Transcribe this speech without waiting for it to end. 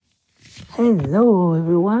Hello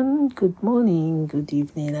everyone, good morning, good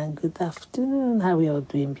evening and good afternoon. How are you all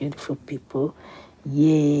doing, beautiful people?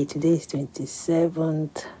 Yay, today is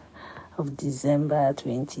 27th of December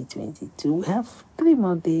 2022. We have 3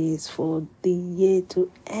 more days for the year to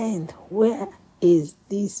end. Where is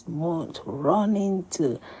this month running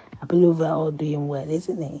to? I believe we're all doing well,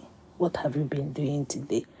 isn't it? What have you been doing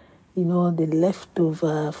today? The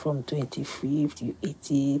leftover from 25th, you eat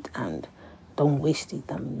it and don't waste it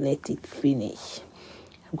and let it finish.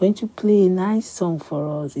 I'm going to play a nice song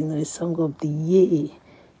for us, a song of the year.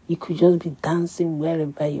 You could just be dancing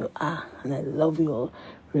wherever you are, and I love you all.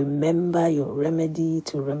 Remember your remedy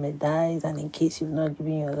to remedize, and in case you've not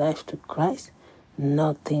given your life to Christ,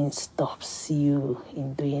 nothing stops you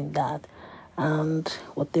in doing that. And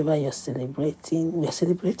whatever you're celebrating, we're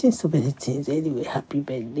celebrating so many things anyway. Happy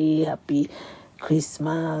birthday, happy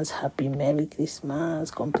Christmas, happy Merry Christmas,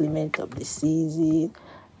 compliment of the season,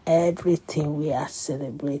 everything we are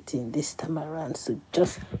celebrating this time around. So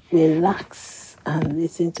just relax and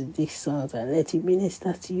listen to these songs and let it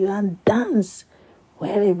minister to you and dance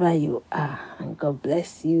wherever you are. And God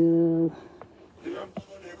bless you.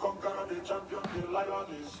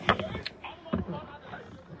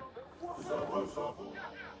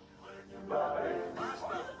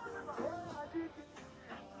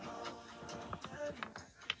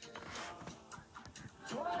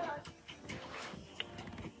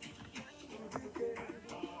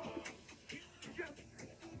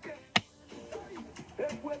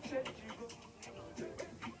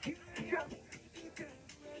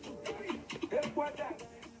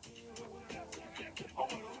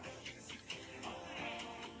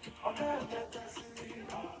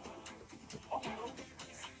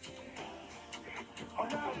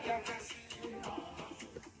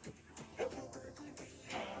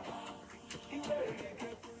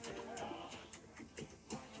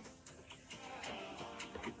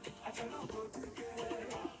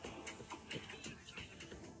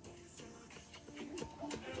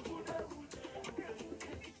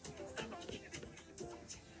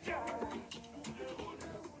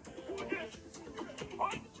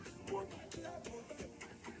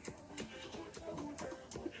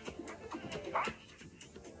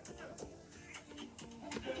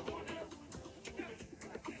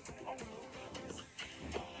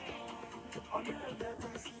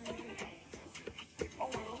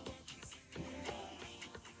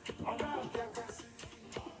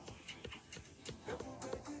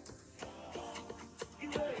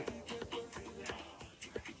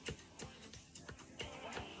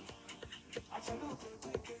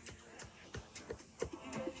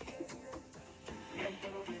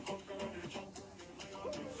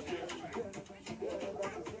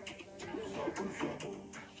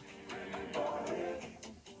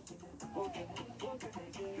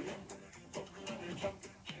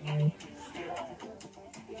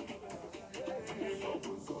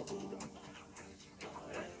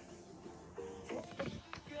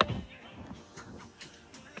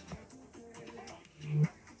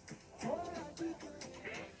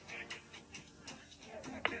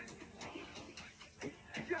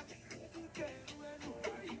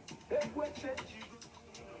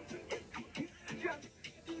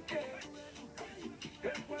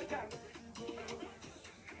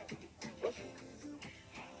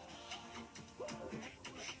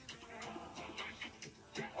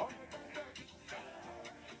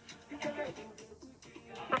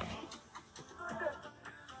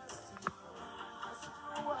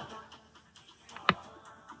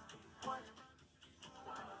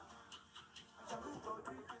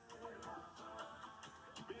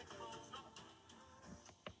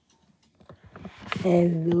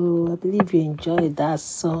 Hello, I believe you enjoyed that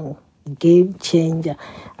song, Game Changer.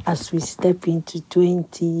 As we step into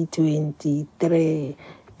 2023,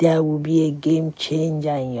 there will be a game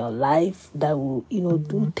changer in your life that will,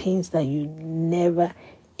 do things that you never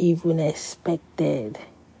even expected.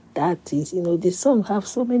 That is, the song have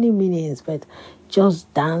so many meanings, but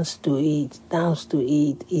just dance to it. Dance to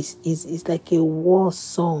it. It's like a war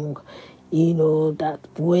song, that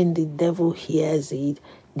when the devil hears it,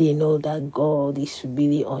 they know that God is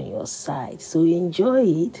really on your side. So enjoy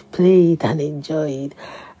it, play it and enjoy it.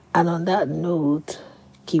 And on that note,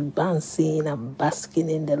 keep bouncing and basking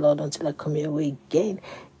in the Lord until I come your way again.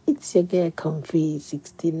 It's your girl Comfy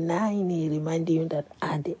 69, reminding you that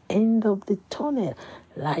at the end of the tunnel,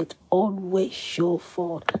 light always show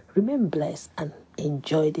forth. Remain blessed and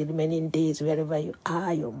enjoy the remaining days wherever you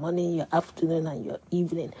are, your morning, your afternoon and your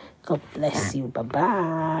evening. God bless you.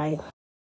 Bye-bye.